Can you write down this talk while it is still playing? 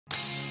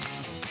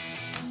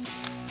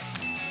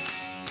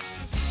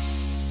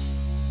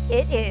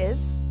It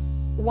is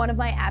one of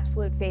my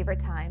absolute favorite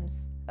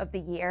times of the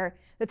year,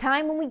 the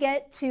time when we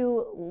get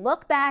to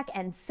look back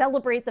and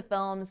celebrate the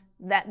films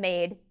that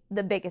made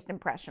the biggest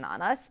impression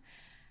on us.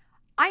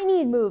 I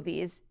need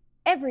movies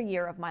every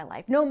year of my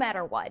life, no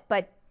matter what,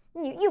 but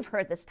you've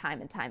heard this time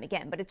and time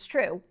again, but it's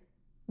true.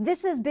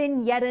 This has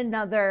been yet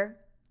another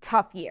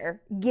tough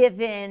year,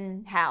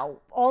 given how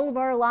all of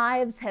our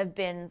lives have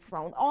been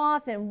thrown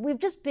off and we've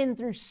just been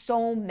through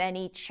so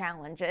many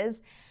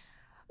challenges.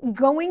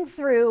 Going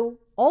through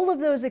all of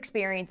those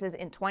experiences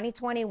in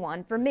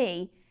 2021 for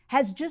me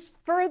has just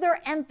further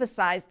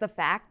emphasized the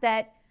fact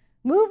that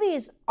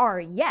movies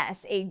are,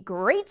 yes, a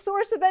great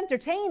source of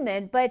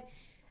entertainment, but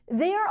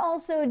they are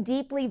also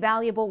deeply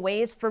valuable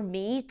ways for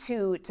me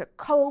to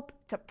cope,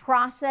 to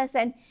process,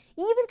 and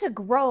even to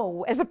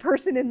grow as a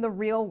person in the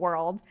real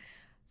world.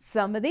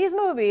 Some of these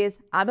movies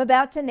I'm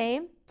about to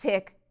name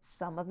tick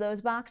some of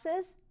those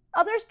boxes,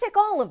 others tick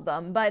all of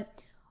them, but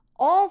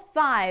all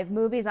 5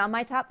 movies on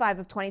my top 5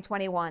 of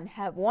 2021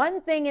 have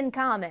one thing in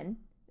common.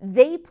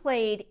 They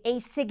played a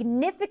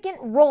significant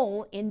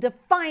role in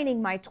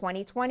defining my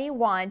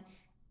 2021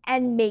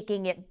 and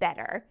making it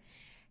better.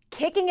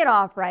 Kicking it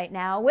off right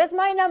now with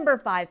my number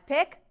 5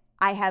 pick,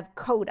 I have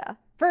Coda.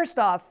 First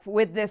off,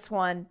 with this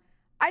one,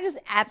 I just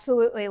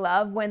absolutely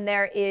love when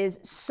there is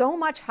so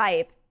much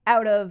hype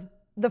out of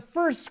the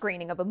first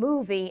screening of a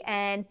movie,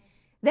 and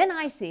then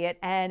I see it,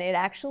 and it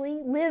actually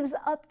lives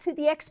up to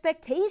the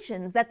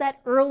expectations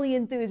that early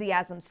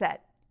enthusiasm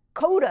set.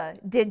 Coda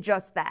did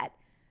just that.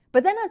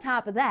 But then on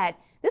top of that,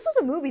 this was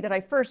a movie that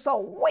I first saw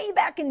way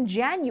back in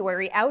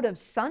January out of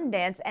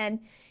Sundance, and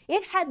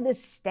it had the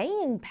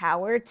staying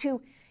power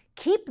to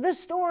keep the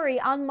story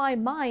on my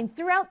mind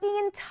throughout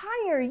the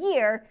entire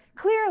year,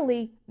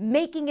 clearly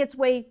making its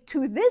way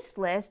to this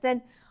list,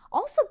 and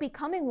also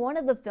becoming one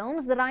of the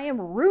films that I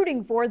am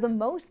rooting for the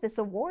most this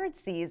award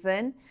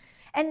season.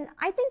 And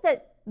I think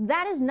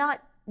that is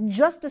not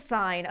just a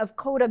sign of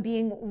Coda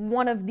being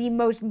one of the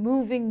most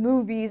moving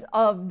movies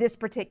of this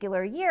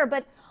particular year,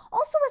 but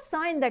also a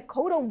sign that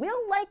Coda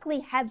will likely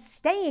have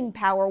staying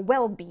power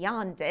well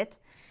beyond it.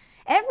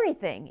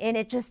 Everything in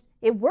it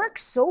it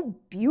works so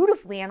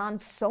beautifully and on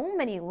so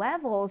many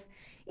levels.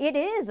 It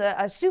is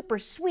a super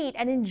sweet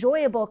and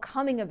enjoyable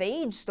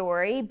coming-of-age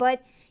story,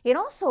 but it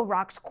also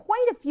rocks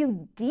quite a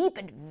few deep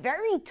and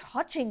very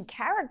touching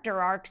character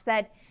arcs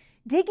that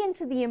dig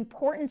into the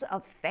importance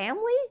of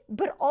family,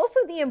 but also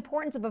the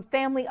importance of a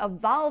family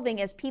evolving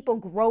as people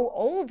grow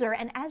older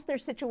and as their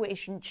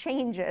situation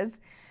changes.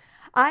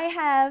 I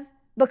have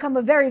become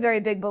a very, very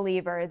big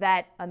believer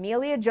that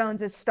Emilia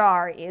Jones's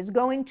star is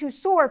going to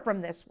soar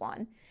from this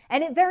one,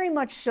 and it very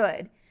much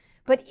should.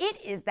 But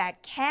it is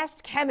that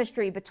cast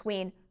chemistry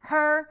between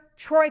her,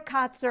 Troy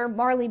Kotsur,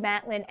 Marlee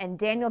Matlin, and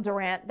Daniel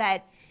Durant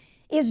that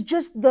is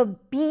just the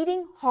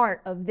beating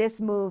heart of this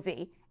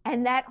movie.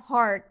 And that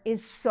heart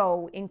is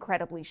so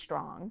incredibly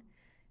strong.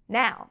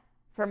 Now,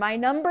 for my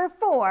number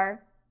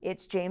 4,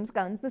 it's James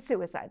Gunn's The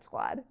Suicide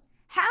Squad.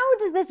 How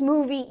does this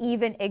movie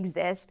even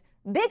exist?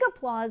 Big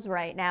applause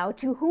right now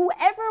to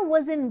whoever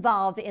was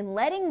involved in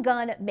letting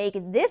Gunn make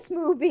this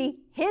movie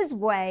his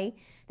way.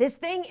 This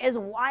thing is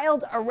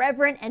wild,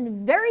 irreverent,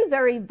 and very,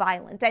 very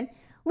violent. And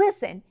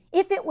listen,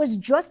 if it was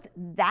just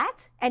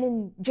that, and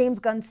in James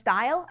Gunn's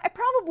style, I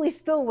probably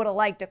still would have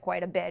liked it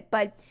quite a bit,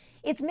 but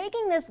it's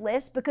making this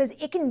list because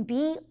it can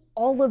be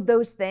all of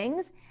those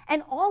things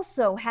and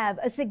also have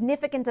a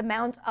significant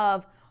amount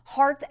of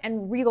heart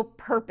and real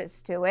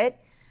purpose to it.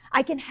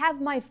 I can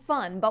have my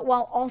fun, but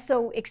while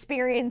also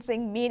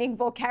experiencing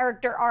meaningful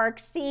character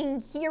arcs, seeing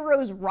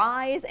heroes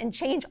rise and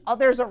change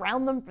others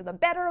around them for the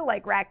better,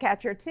 like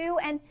Ratcatcher 2,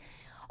 and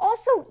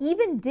also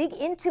even dig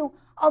into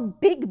a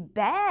big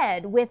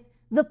bad with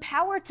the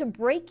power to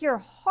break your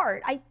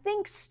heart. I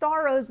think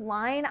Starro's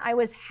line, "I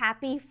was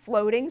happy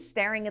floating,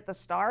 staring at the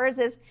stars,"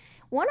 is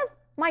one of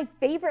my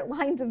favorite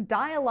lines of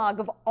dialogue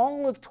of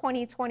all of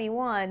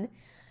 2021.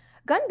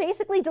 Gunn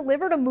basically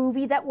delivered a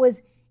movie that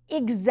was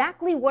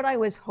exactly what I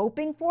was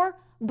hoping for,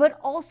 but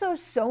also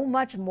so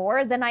much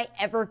more than I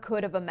ever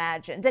could have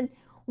imagined. And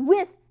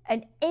with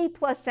an A+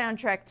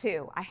 soundtrack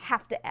too, I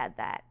have to add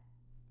that.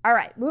 All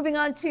right, moving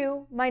on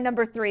to my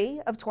number 3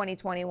 of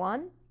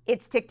 2021.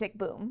 It's Tick, Tick,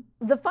 Boom.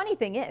 The funny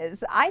thing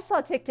is, I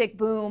saw Tick, Tick,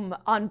 Boom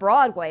on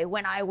Broadway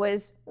when I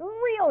was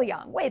real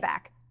young, way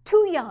back.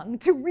 Too young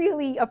to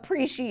really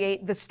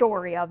appreciate the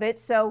story of it,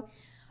 so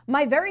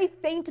my very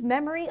faint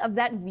memory of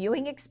that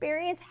viewing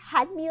experience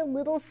had me a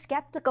little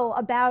skeptical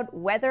about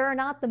whether or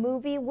not the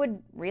movie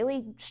would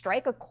really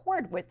strike a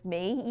chord with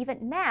me,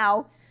 even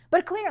now,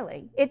 but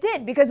clearly it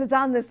did because it's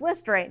on this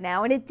list right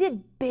now, and it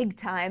did big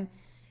time.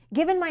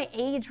 Given my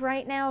age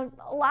right now,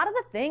 a lot of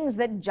the things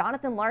that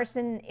Jonathan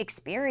Larson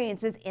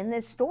experiences in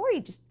this story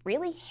just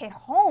really hit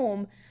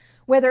home,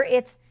 whether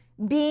it's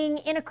being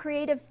in a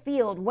creative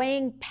field,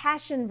 weighing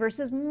passion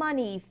versus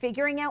money,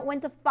 figuring out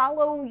when to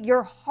follow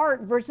your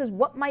heart versus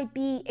what might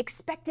be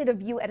expected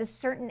of you at a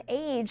certain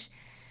age.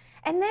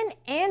 And then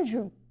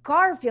Andrew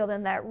Garfield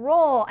in that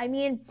role. I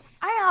mean,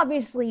 I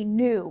obviously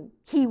knew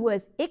he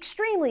was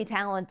extremely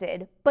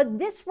talented, but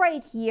this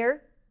right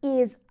here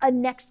is a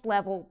next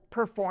level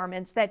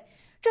performance that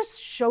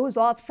just shows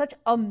off such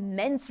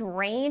immense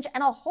range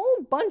and a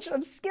whole bunch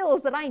of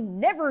skills that I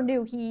never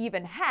knew he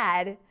even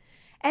had.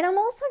 And I'm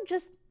also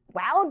just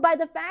wowed by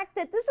the fact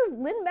that this is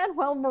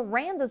Lin-Manuel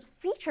Miranda's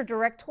feature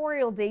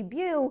directorial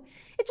debut.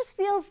 It just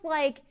feels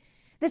like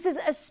this is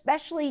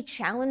especially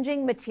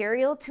challenging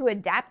material to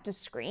adapt to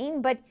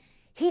screen, but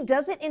he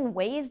does it in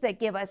ways that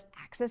give us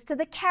access to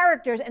the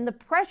characters and the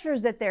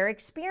pressures that they're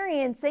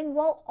experiencing,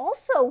 while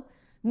also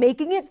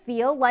making it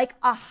feel like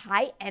a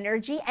high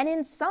energy and,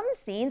 in some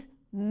scenes,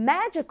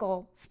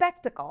 magical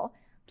spectacle.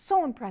 I'm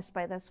so impressed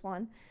by this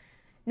one.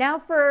 Now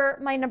for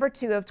my number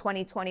 2 of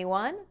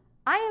 2021,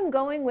 I am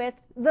going with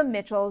The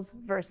Mitchells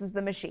versus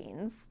the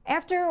Machines.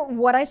 After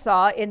what I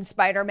saw in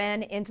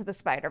Spider-Man Into the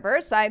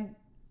Spider-Verse, I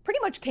pretty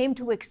much came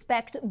to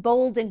expect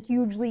bold and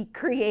hugely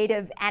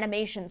creative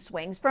animation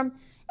swings from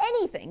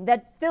anything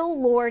that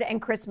Phil Lord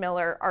and Chris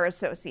Miller are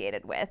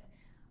associated with.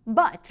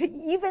 But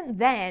even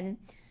then,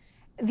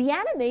 the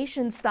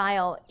animation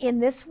style in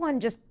this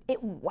one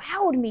it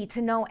wowed me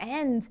to no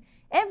end.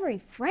 Every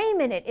frame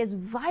in it is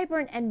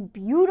vibrant and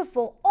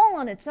beautiful all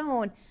on its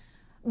own.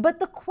 But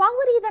the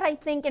quality that I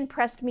think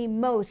impressed me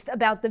most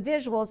about the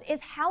visuals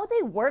is how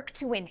they work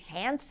to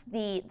enhance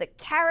the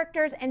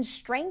characters and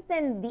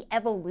strengthen the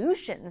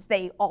evolutions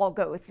they all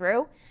go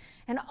through.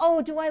 And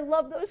oh, do I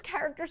love those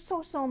characters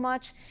so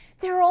much.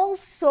 They're all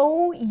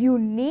so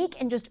unique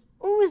and just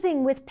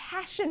oozing with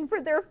passion for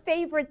their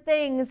favorite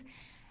things.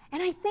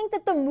 And I think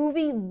that the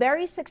movie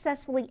very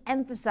successfully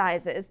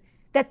emphasizes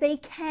that they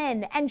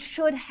can and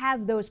should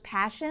have those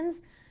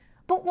passions,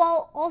 but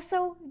while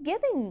also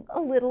giving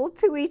a little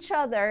to each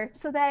other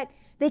so that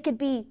they could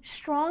be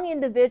strong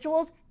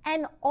individuals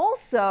and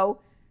also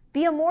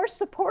be a more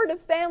supportive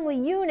family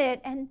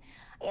unit. And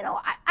you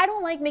know, I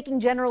don't like making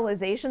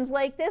generalizations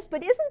like this,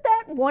 but isn't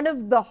that one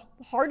of the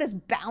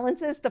hardest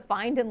balances to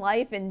find in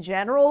life in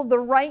general? The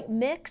right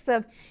mix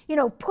of, you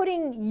know,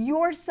 putting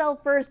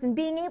yourself first and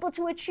being able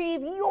to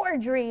achieve your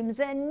dreams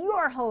and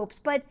your hopes,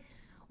 but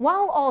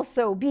while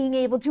also being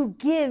able to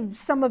give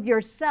some of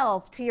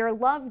yourself to your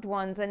loved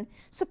ones and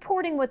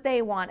supporting what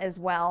they want as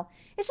well.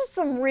 It's just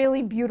some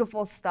really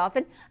beautiful stuff,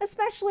 and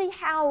especially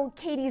how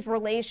Katie's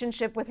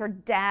relationship with her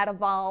dad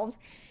evolves.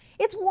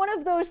 It's one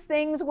of those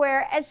things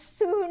where as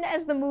soon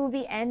as the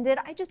movie ended,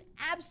 I just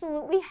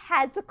absolutely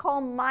had to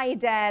call my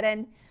dad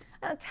and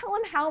tell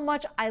him how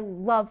much I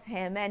love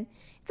him. And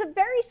it's a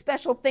very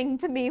special thing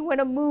to me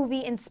when a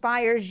movie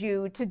inspires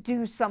you to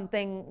do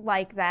something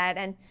like that,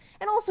 and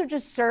also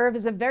just serve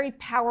as a very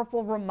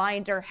powerful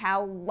reminder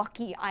how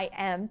lucky I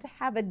am to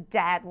have a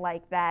dad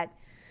like that.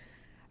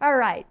 All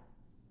right,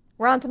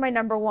 we're on to my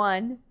number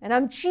 1, and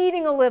I'm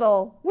cheating a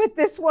little with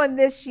this one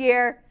this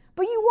year,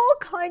 but you all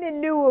kind of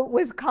knew it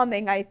was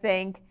coming, I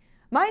think.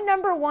 My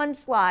number 1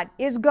 slot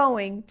is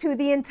going to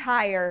the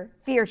entire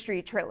Fear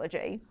Street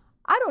trilogy.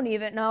 I don't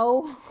even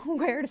know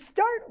where to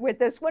start with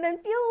this one and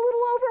feel a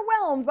little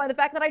overwhelmed by the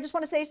fact that I just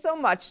want to say so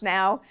much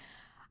now.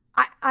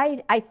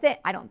 I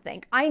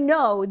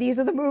know these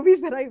are the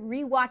movies that I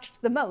rewatched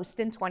the most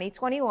in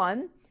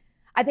 2021.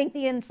 I think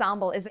the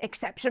ensemble is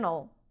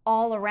exceptional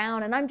all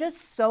around, and I'm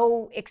just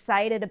so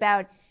excited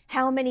about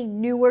how many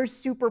newer,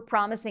 super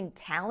promising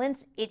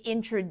talents it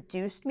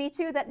introduced me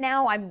to that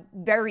now I'm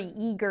very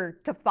eager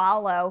to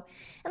follow.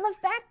 And the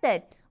fact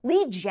that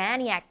Lee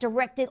Janiak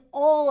directed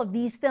all of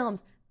these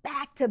films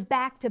back to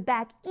back to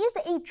back is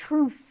a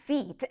true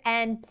feat,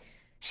 and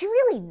she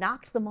really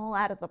knocked them all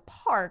out of the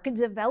park,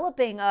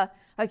 developing a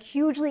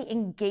hugely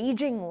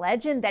engaging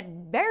legend that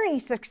very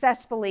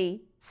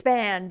successfully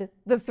spanned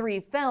the 3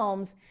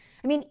 films.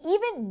 I mean,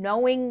 even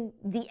knowing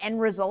the end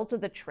result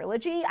of the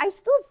trilogy, I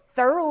still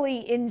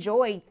thoroughly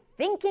enjoy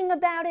thinking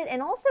about it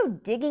and also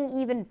digging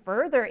even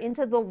further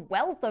into the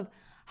wealth of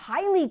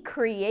highly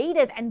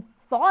creative and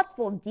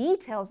thoughtful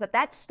details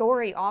that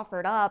story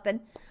offered up.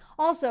 And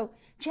also,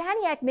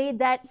 Janiak made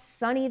that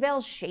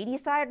Sunnyvale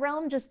Shadyside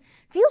realm just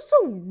feel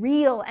so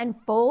real and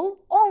full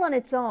all on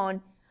its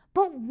own,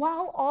 but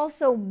while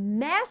also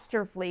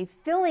masterfully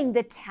filling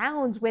the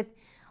towns with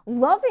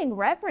loving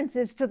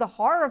references to the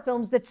horror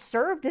films that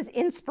served as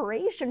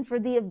inspiration for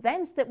the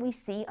events that we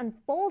see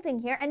unfolding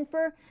here and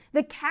for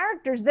the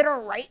characters that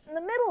are right in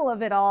the middle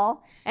of it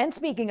all. And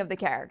speaking of the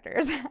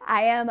characters,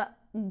 I am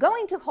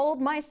going to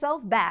hold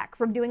myself back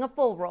from doing a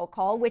full roll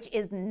call, which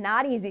is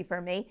not easy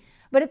for me.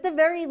 But at the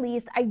very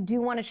least, I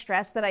do want to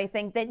stress that I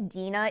think that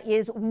Dina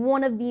is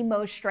one of the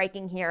most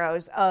striking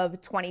heroes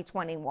of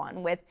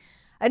 2021, with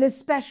an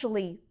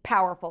especially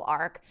powerful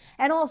arc.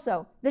 And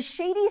also, the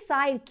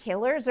Shadyside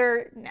Killers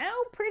are now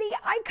pretty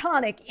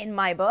iconic in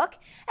my book,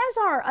 as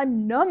are a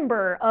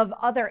number of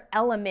other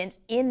elements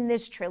in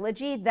this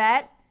trilogy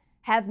that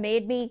have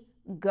made me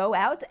go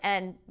out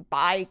and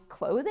buy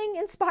clothing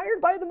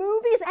inspired by the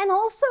movies, and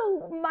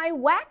also my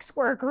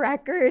waxwork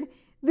record.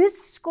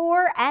 This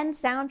score and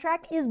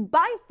soundtrack is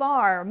by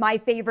far my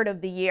favorite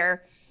of the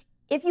year.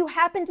 If you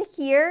happen to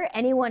hear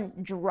anyone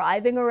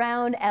driving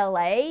around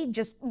LA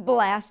just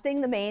blasting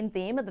the main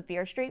theme of the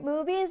Fear Street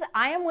movies,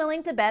 I am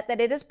willing to bet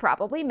that it is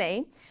probably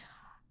me.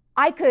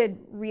 I could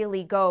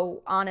really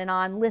go on and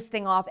on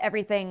listing off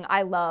everything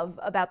I love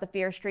about the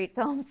Fear Street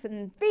films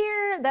and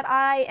fear that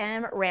I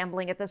am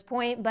rambling at this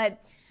point,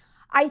 but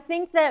I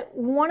think that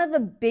one of the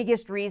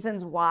biggest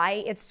reasons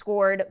why it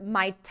scored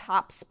my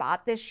top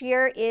spot this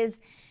year is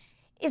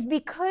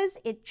because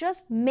it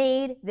just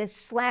made this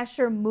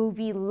slasher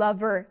movie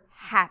lover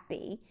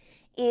happy.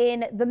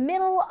 In the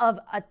middle of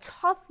a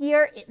tough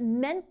year, it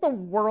meant the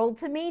world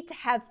to me to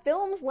have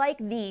films like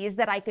these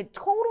that I could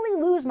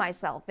totally lose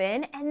myself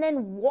in and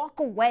then walk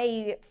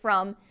away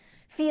from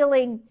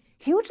feeling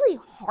hugely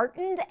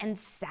heartened and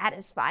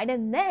satisfied.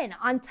 And then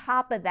on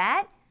top of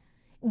that,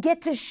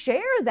 get to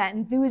share that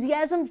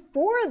enthusiasm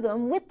for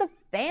them with the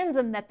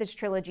fandom that this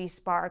trilogy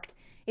sparked.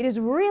 It is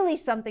really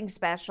something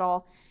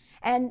special.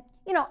 And,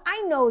 you know,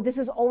 I know this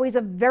is always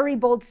a very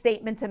bold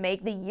statement to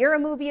make the year a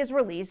movie is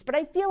released, but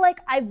I feel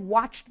like I've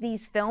watched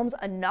these films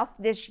enough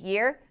this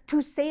year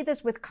to say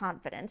this with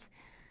confidence.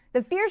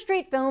 The Fear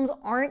Street films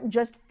aren't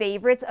just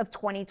favorites of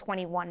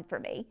 2021 for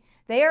me.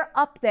 They are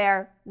up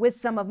there with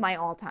some of my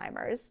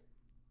all-timers.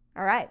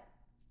 All right,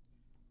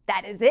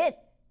 that is it.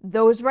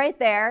 Those right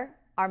there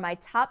are my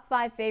top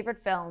 5 favorite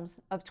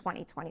films of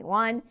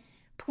 2021.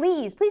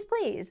 Please, please,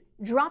 please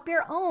drop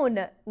your own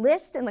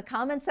list in the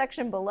comment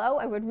section below.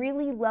 I would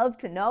really love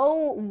to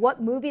know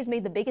what movies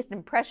made the biggest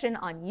impression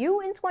on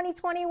you in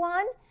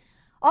 2021.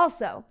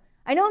 Also,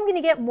 I know I'm going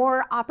to get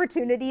more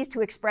opportunities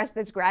to express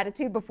this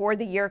gratitude before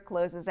the year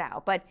closes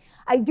out, but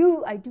I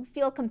do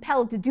feel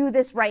compelled to do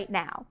this right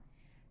now.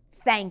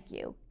 Thank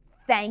you.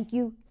 Thank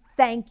you.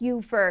 Thank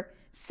you for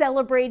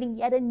celebrating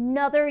yet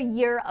another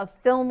year of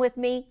film with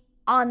me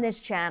on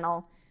this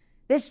channel.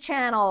 This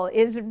channel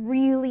is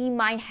really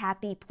my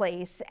happy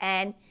place,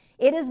 and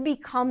it has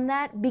become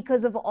that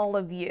because of all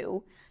of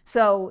you.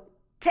 So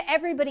to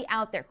everybody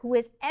out there who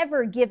has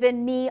ever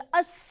given me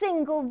a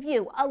single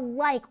view, a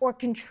like, or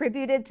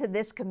contributed to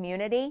this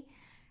community,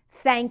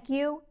 thank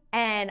you,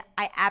 and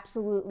I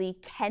absolutely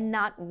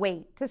cannot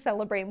wait to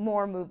celebrate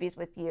more movies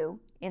with you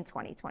in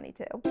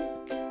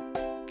 2022.